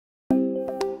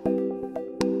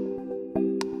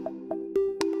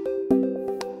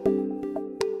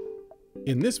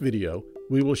In this video,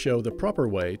 we will show the proper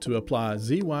way to apply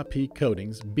ZYP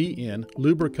Coatings BN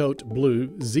Lubricoat Blue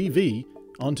ZV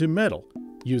onto metal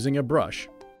using a brush.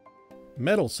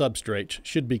 Metal substrates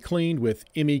should be cleaned with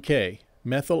MEK,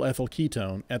 methyl ethyl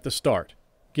ketone, at the start,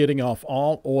 getting off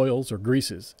all oils or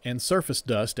greases and surface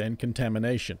dust and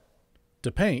contamination.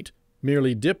 To paint,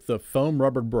 merely dip the foam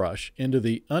rubber brush into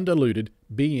the undiluted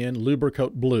BN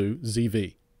Lubricoat Blue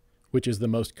ZV, which is the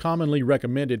most commonly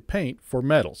recommended paint for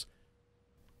metals.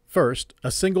 First,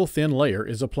 a single thin layer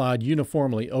is applied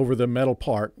uniformly over the metal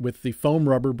part with the foam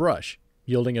rubber brush,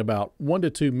 yielding about 1 to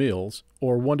 2 mils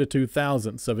or 1 to 2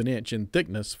 thousandths of an inch in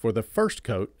thickness for the first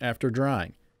coat after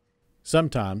drying.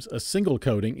 Sometimes a single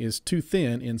coating is too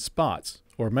thin in spots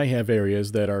or may have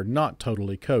areas that are not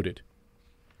totally coated.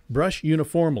 Brush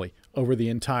uniformly over the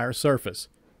entire surface.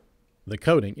 The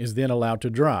coating is then allowed to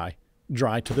dry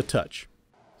to the touch.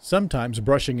 Sometimes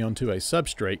brushing onto a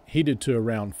substrate heated to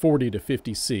around 40 to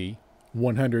 50 C,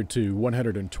 100 to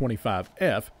 125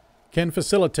 F, can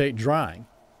facilitate drying.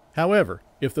 However,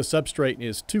 if the substrate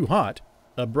is too hot,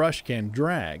 a brush can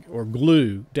drag or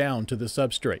glue down to the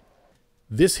substrate.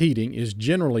 This heating is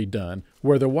generally done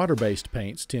where the water-based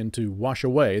paints tend to wash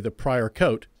away the prior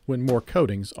coat when more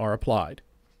coatings are applied.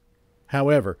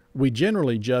 However, we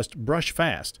generally just brush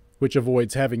fast, which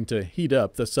avoids having to heat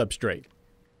up the substrate.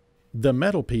 The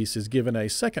metal piece is given a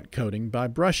second coating by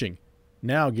brushing,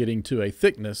 now getting to a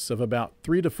thickness of about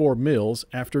 3 to 4 mils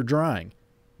after drying.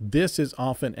 This is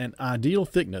often an ideal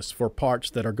thickness for parts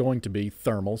that are going to be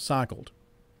thermal cycled.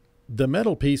 The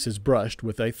metal piece is brushed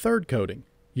with a third coating,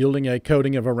 yielding a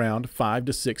coating of around 5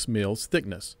 to 6 mils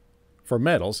thickness. For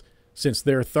metals, since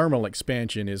their thermal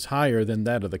expansion is higher than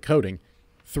that of the coating,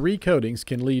 3 coatings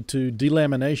can lead to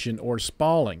delamination or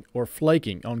spalling or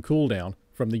flaking on cooldown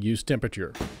from the use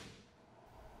temperature.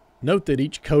 Note that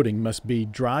each coating must be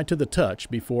dry to the touch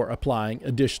before applying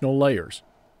additional layers.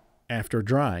 After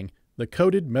drying, the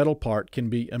coated metal part can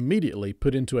be immediately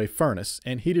put into a furnace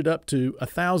and heated up to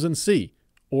 1000 C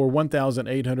or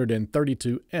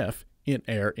 1832 F in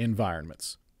air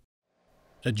environments.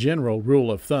 A general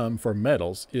rule of thumb for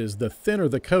metals is the thinner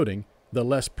the coating, the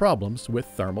less problems with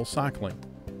thermal cycling.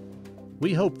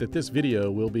 We hope that this video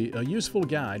will be a useful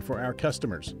guide for our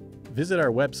customers. Visit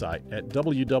our website at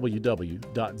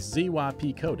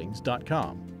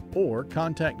www.zypcoatings.com or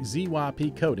contact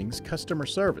ZYP Coatings customer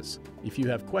service if you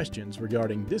have questions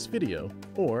regarding this video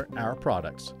or our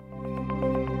products.